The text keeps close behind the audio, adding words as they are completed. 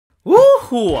呜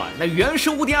呼，那原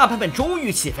神5.2版本终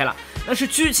于起飞了，那是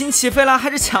剧情起飞了还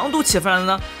是强度起飞了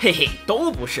呢？嘿嘿，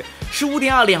都不是，是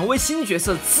5.2两位新角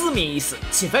色字面意思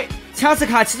起飞。恰斯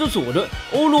卡骑着左轮，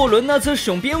欧洛伦呢则使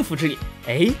用蝙蝠之力。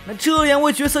那这两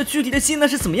位角色具体的技能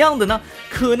是怎么样的呢？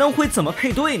可能会怎么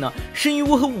配对呢？声音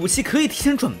物和武器可以提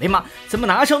前准备吗？怎么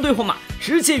拿上对话码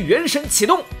直接原神启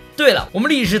动？对了，我们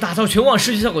立志打造全网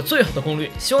视觉效果最好的攻略，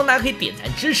希望大家可以点赞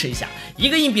支持一下。一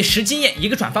个硬币10经验，一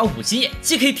个转发5经验，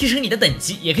既可以提升你的等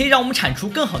级，也可以让我们产出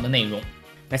更好的内容。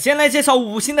那先来介绍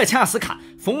5星的恰斯卡，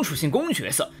风属性攻角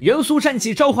色，元素战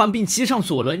技召唤并骑上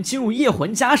左轮进入夜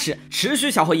魂加时，持续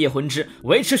消耗夜魂值，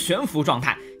维持悬浮状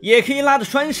态。也可以拉着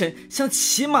栓绳，像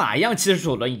骑马一样骑着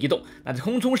左轮移动。那在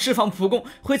空中释放普攻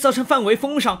会造成范围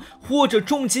封伤或者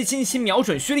重击进行瞄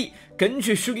准蓄力，根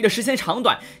据蓄力的时间长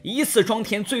短，依次装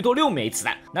填最多6枚子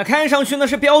弹。那看上去呢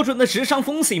是标准的智商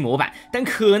封 C 模板，但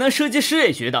可能设计师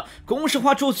也觉得公式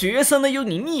化做角色呢有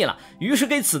点腻了，于是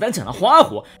给子弹整了花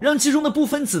活，让其中的部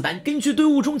分子弹根据队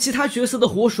伍中其他角色的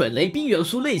火水雷冰元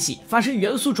素类型发生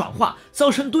元素转化，造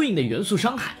成对应的元素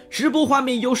伤害。直播画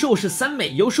面有时候是3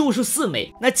枚，有时候是4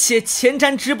枚。且前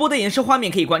瞻直播的演示画面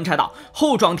可以观察到，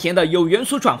后装填的有元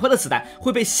素转化的子弹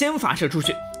会被先发射出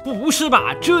去。不是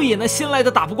吧，这也能先来的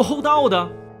打不过后到的？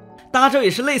大招也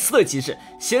是类似的机制，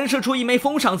先射出1枚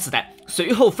封伤子弹，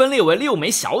随后分裂为6枚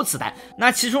小子弹，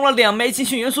那其中的2枚进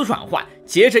行元素转换，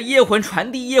接着夜魂传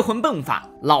递，夜魂迸发。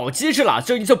老机制了，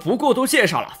这里就不过多介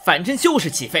绍了，反正就是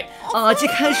起飞。即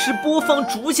开始播放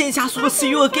逐渐加速的 See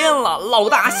You Again 了，老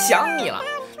大想你了。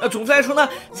总之来说呢，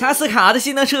恰斯卡的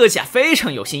技能设计非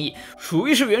常有新意，属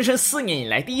于是原神4年以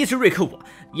来第一支瑞克5，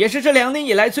也是这2年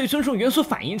以来最尊重元素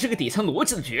反应这个底层逻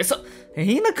辑的角色。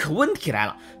那可问题来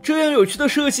了，这样有趣的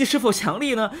设计是否强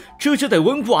力呢？这就得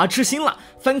温故而知新了。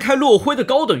翻开落灰的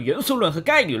高等元素论和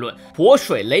概率论，火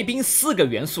水雷冰4个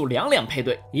元素2配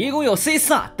对，一共有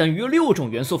C4 等于6种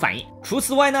元素反应。除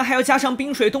此外呢，还要加上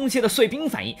冰水冻结的碎冰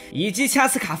反应，以及恰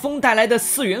斯卡风带来的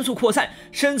4元素扩散，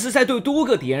甚至在对多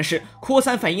个敌人时，扩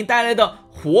散反应带来的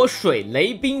火水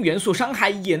雷冰元素伤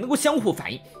害也能够相互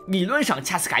反应。理论上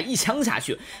恰斯卡一枪下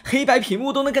去，黑白屏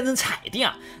幕都能干成彩电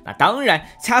啊！那当然，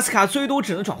恰斯卡最多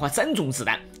只能转化3种子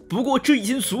弹，不过这已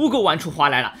经足够玩出花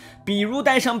来了。比如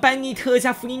带上班尼特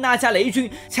加弗琳娜加雷军，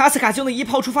恰斯卡就能一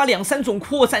炮触发2-3种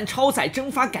扩散、超载、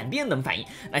蒸发、感电等反应，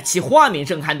那其画面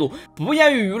震撼度不亚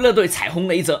于娱乐队彩虹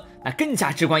雷泽。那更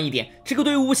加直观一点，这个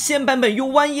队伍现版本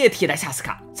用弯叶替代恰斯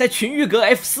卡，在群域格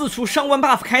F4 处上弯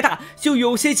buff 开大，就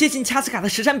有些接近恰斯卡的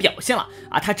实战表现了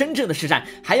他真正的实战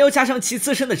还要加上其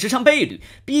自身的智商倍率，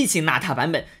毕竟纳塔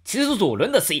版本其实左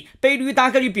轮的 C 倍率大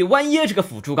概率比弯叶这个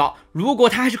辅助高，如果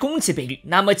他还是攻击倍率，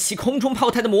那么其空中炮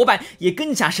台的模板也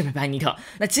更加适配班尼特。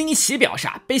那基尼奇表示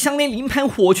被相连临盘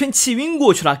火圈气晕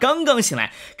过去了，刚刚醒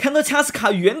来看到恰斯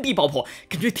卡原地爆破，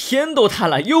感觉天都塌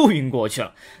了，又晕过去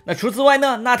了。那除此外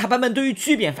呢，纳塔版本对于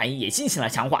聚变反应也进行了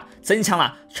强化，增强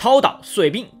了超导、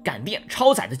碎冰、感电、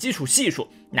超载的基础系数。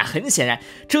那很显然，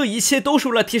这一切都是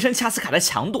为了提升恰斯卡的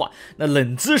强度那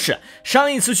冷知识，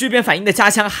上一次聚变反应的加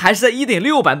强还是在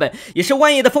 1.6 版本，也是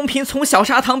万叶的风评从小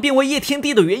砂糖变为夜天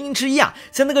地的原因之一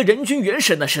在那个人均原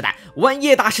神的时代，万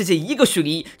叶大世界一个蓄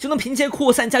力就能凭借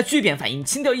扩散加聚变反应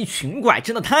清掉一群怪，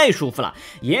真的太舒服了。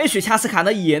也许恰斯卡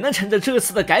呢也能乘着这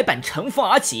次的改版乘风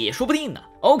而起，也说不定的。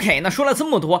OK， 那说了这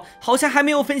么多，好像还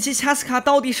没有分析恰斯卡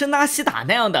到底是纳西达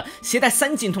那样的携带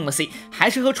3精通的 C， 还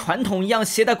是和传统一样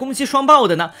携带攻击双爆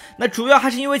的呢？那主要还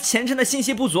是因为前程的信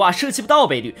息不足涉及不到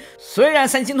倍率。虽然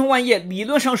3精通万叶理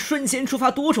论上瞬间触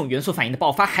发多种元素反应的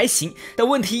爆发还行，但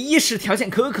问题一是条件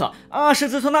苛刻，2是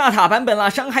这套纳塔版本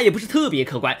伤害也不是特别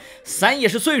可观，3也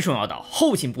是最重要的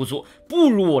后劲不足，不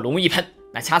如我容易喷。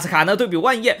那恰斯卡呢，对比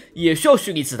万叶也需要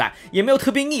蓄力子弹，也没有特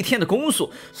别逆天的攻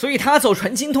速，所以他走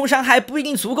纯精通伤害不一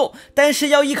定足够，但是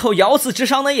要一口咬死智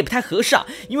商呢也不太合适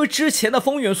因为之前的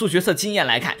风元素角色经验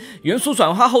来看，元素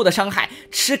转化后的伤害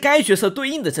吃该角色对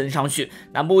应的增伤去。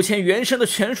那目前原生的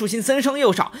全属性增伤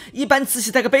又少，一般自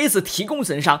己带个杯子提供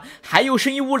增伤，还有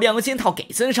生意物2件套给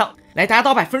增伤，来达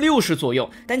到 60% 左右。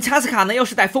但恰斯卡呢要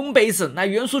是带风杯子，那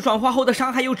元素转化后的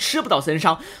伤害又吃不到增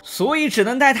伤，所以只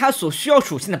能带他所需要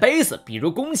属性的杯子，比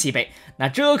如攻击杯。那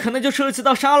这可能就涉及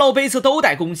到沙漏杯子都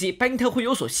带攻击，班特会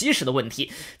有所稀释的问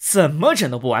题，怎么整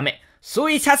都不完美。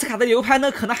所以恰斯卡的流派呢，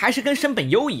可能还是跟升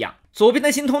本优一样，左边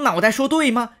的精通脑袋说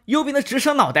对吗？右边的智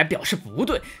商脑袋表示不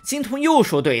对，精通又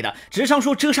说对的，智商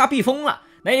说遮杀避风了。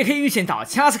那也可以预见到，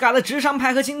恰斯卡的智商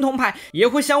派和精通派也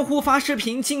会相互发视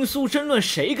频竞速争论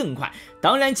谁更快。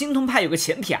当然精通派有个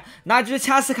前提那就是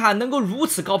恰斯卡能够如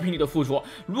此高频率的附着，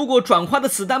如果转化的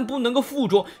子弹不能够附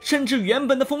着，甚至原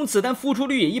本的风子弹附着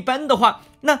率也一般的话，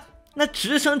那那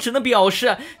智商只能表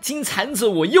示金铲子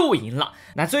我又赢了。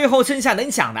那最后剩下能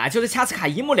讲的就是恰斯卡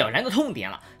一目了然的痛点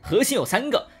了，核心有3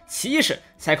个。其一是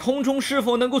在空中是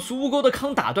否能够足够的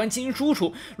抗打断进行输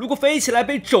出，如果飞起来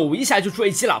被肘一下就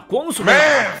坠击了，光速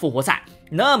复活赛，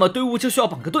那么队伍就需要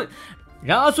绑个盾。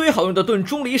然而最好用的盾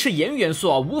钟离是盐元素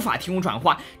无法提供转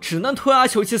化，只能退而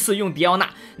求其次用迪奥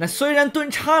娜。那虽然盾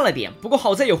差了点，不过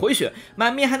好在有回血，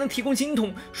满面还能提供精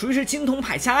通，属于是精通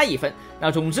派加1分。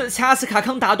那总之恰斯卡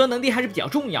抗打断能力还是比较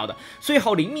重要的，最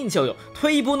好灵命就有，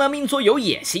退一步呢命座有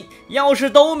也行，要是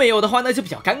都没有的话那就比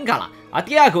较尴尬了。而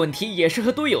第2个问题也是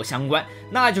和队友相关，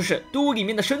那就是队伍里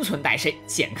面的生存带谁，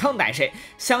减抗带谁。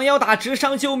想要打智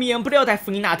商就免不了带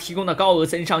弗妮娜提供的高额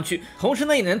增上去，同时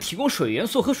呢也能提供水元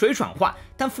素和水转化，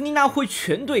但弗妮娜会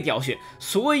全队掉血，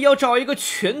所以要找一个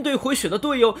全队回血的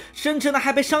队友，甚至呢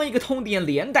还被上一个痛点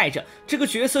连带着。这个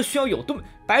角色需要有盾，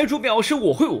白猪表示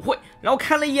我会，然后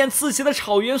看了一眼自己的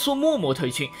炒元素，默默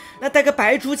退群。那带个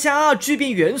白猪加2巨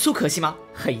变元素可惜吗？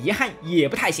很遗憾，也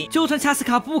不太行。就算恰斯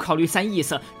卡不考虑3异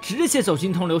色，直接走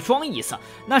精通流双异色，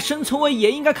那生存位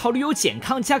也应该考虑有减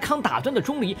抗加抗打断的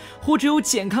钟离，或者有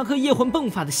减抗和夜魂迸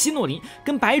发的希诺林，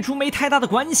跟白猪没太大的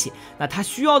关系。那他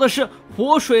需要的是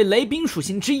火水雷冰属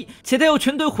性之一，且得有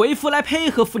全队回复来配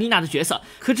合弗妮娜的角色。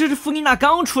可这是弗妮娜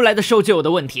刚出来的时候就有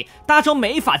的问题，大招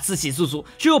没法自给自足，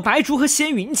只有白猪和仙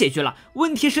云解决了。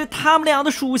问题是他们俩的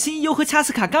属性又和恰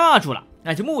斯卡尬住了。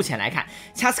那就目前来看，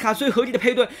恰斯卡最合理的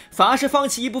配对反而是放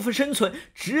弃一部分生存，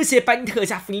直接班特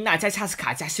加弗妮娜加恰斯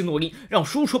卡加希诺林，让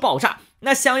输出爆炸。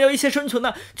那想要一些生存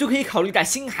呢，就可以考虑带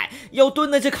星海，要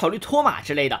盾的就考虑托马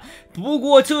之类的。不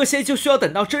过这些就需要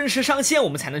等到正式上线我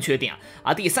们才能确定啊。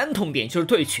而第3痛点就是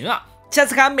对群啊。恰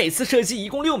斯卡每次射击一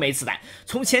共6枚子弹，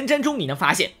从前瞻中你能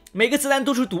发现每个子弹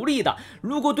都是独立的，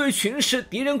如果对群时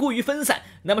敌人过于分散，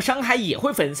那么伤害也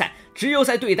会分散，只有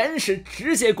在对单时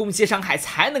直接攻击伤害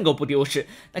才能够不丢失。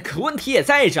那可问题也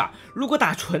在这儿，如果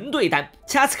打纯对单，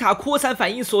恰斯卡扩散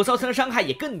反应所造成的伤害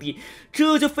也更低，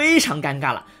这就非常尴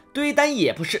尬了。对单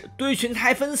也不是，对群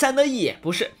太分散的也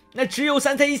不是，那只有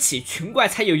3在一起，群怪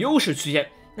才有优势区间。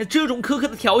那这种苛刻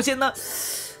的条件呢，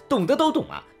懂的都懂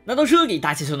啊。那到这里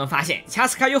大家就能发现恰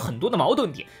斯卡有很多的矛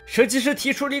盾点，设计师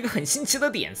提出了一个很新奇的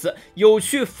点子，有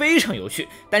趣，非常有趣，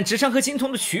但智商和精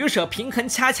通的取舍平衡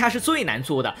恰恰是最难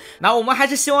做的。那我们还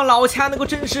是希望老恰能够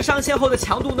正式上线后的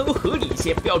强度能够合理一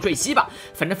些，不要坠机吧。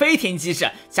反正飞天机制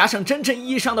加上真正意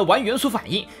义上的玩元素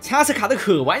反应，恰斯卡的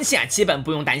可玩性基本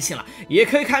不用担心了。也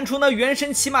可以看出呢，原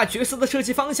神起码角色的设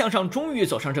计方向上终于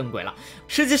走上正轨了，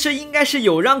设计师应该是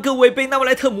有让各位被纳维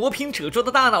莱特磨平褶皱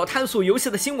的大脑探索游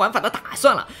戏的新玩法的打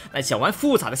算了。那讲完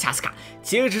复杂的恰斯卡，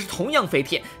接着是同样飞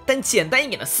天但简单一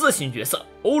点的4星角色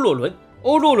欧洛伦。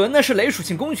欧洛伦呢是雷属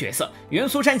性攻角色，元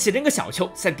素战技扔个小球，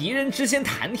在敌人之间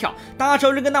弹跳，大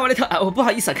招扔个纳维莱特不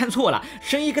好意思看错了，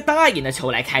扔一个大一点的球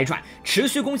来开转，持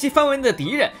续攻击范围内的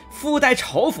敌人，附带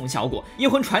嘲讽效果。夜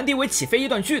魂传递为起飞一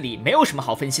段距离，没有什么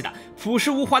好分析的，朴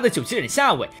实无华的9级忍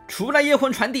下位，除了夜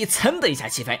魂传递噌的一下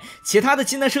起飞，其他的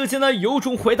技能设计呢有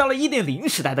种回到了 1.0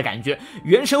 时代的感觉，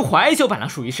原神怀旧版了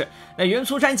属于是。那元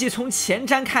素战技从前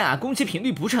瞻看攻击频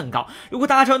率不是很高，如果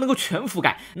大招能够全覆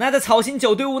盖，那在草星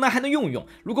9队伍呢还能用，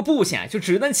如果不行就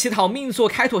只能乞讨命座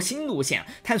开拓新路线，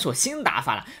探索新打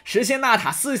法了，实现纳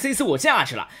塔4C 自我价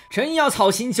值了。真要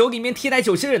草星9里面替代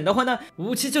9级忍的话呢，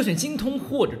武器就选精通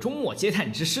或者终末阶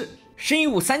探之师。生意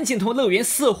5 3精通乐园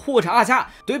4或者2+，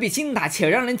对比劲大且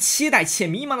让人期待且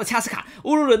迷茫的恰斯卡，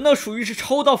欧若伦呢属于是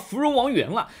抽到芙蓉王源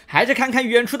了，还是看看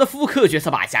远处的复刻角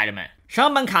色吧，家人们。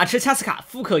上半卡池恰斯卡，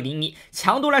复刻宁妮，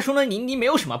强度来说呢，宁妮没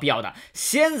有什么必要的，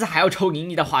现在还要抽宁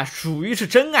妮的话，属于是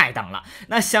真爱党了。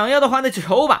那想要的话那就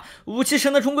抽吧，武器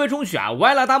神的中规中矩啊，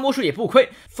歪了大魔术也不亏。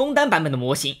枫丹版本的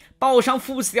模型，爆伤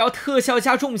副死掉特效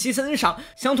加重击增伤，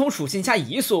相同属性加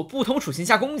移速，不同属性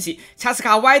加攻击，恰斯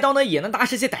卡歪刀呢也能大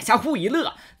世界逮下户一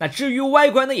乐。那至于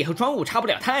外观呢，也和专武差不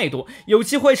了太多，有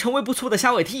机会成为不错的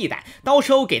下位替代，到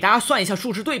时候给大家算一下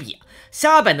数值对比。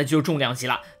下本呢就是重量级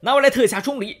了，纳维莱特加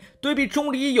钟离，对比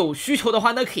钟离有需求的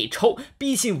话呢可以抽，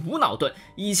毕竟无脑盾，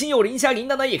已经有0+0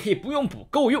的呢也可以不用补，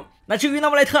够用。那至于纳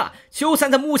维莱特就算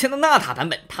在目前的纳塔版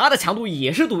本，它的强度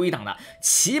也是独一档的，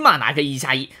起码拿个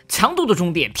1+1。强度的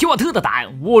终点，提瓦特的答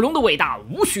案，卧龙的伟大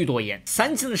无需多言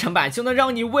，3技能成本就能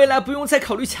让你未来不用再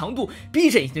考虑强度，逼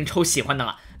着已经抽喜欢的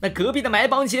了。那隔壁的埋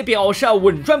榜姐表示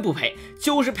稳赚不赔，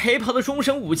就是陪跑的终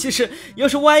身武器是，要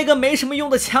是歪个没什么用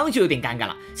的枪就有点尴尬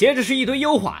了。接着是一堆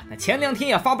优化，那前2天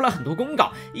也发布了很多公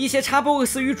告，一些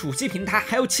Xbox与主机平台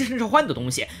还有7神召唤的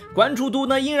东西，关注度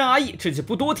呢因人而异，这就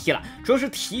不多提了，主要是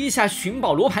提一下寻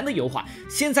宝罗盘的优化，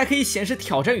现在可以显示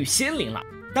挑战与仙灵了。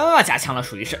大加强了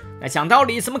属于是。那讲道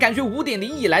理，怎么感觉5.0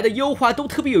以来的优化都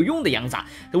特别有用的样子啊？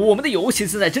我们的游戏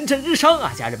正在蒸蒸日上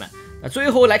啊，家人们！那最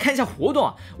后来看一下活动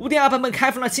啊，5.2版本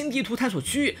开放了新地图探索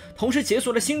区域，同时解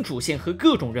锁了新主线和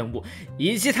各种任务，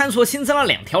以及探索新增了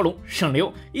2条龙圣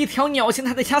流，1条鸟形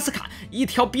态的恰斯卡，1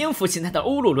条蝙蝠形态的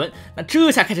欧洛伦。那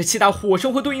这下开始期待火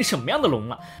神会对应什么样的龙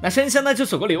了。那剩下呢就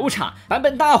走个流程，版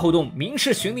本大活动明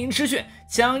示寻灵之卷，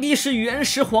奖励是原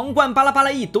石皇冠巴拉巴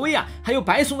拉一堆啊，还有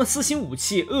白送的4星武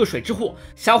器恶水之祸。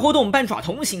小活动半爪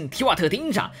同行提瓦特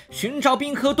丁长，寻找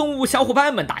冰河动物小伙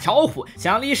伴们打招呼，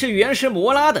奖励是原石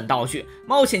摩拉等道具，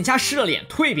冒险家试炼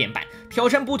蜕变版，挑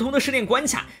战不同的试炼关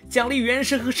卡，奖励原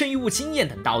石和圣遗物经验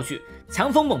等道具，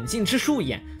强风猛进之术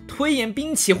眼，推演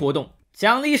兵器活动，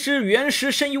奖励是原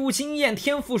石圣遗物经验、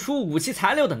天赋书、武器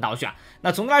材料等道具啊。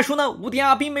那总的来说呢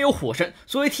，5.2并没有火神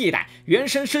作为替代，原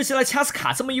神设计了恰斯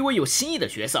卡这么一位有新意的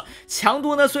角色，强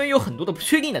度呢虽然有很多的不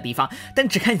确定的地方，但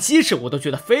只看机制我都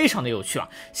觉得非常的有趣啊。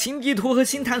新地图和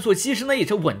新探索机制呢也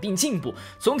是稳定进步，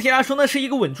总体来说呢是一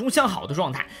个稳中向好的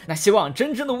状态。那希望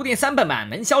真正的5.3版本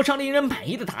能交上令人满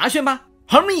意的答卷吧。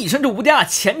好了，以上就5.2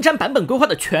前瞻版本规划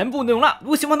的全部内容了。如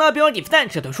果喜欢呢，别忘点赞，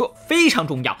这对说非常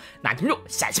重要。那咱们就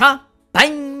下期吧，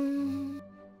拜。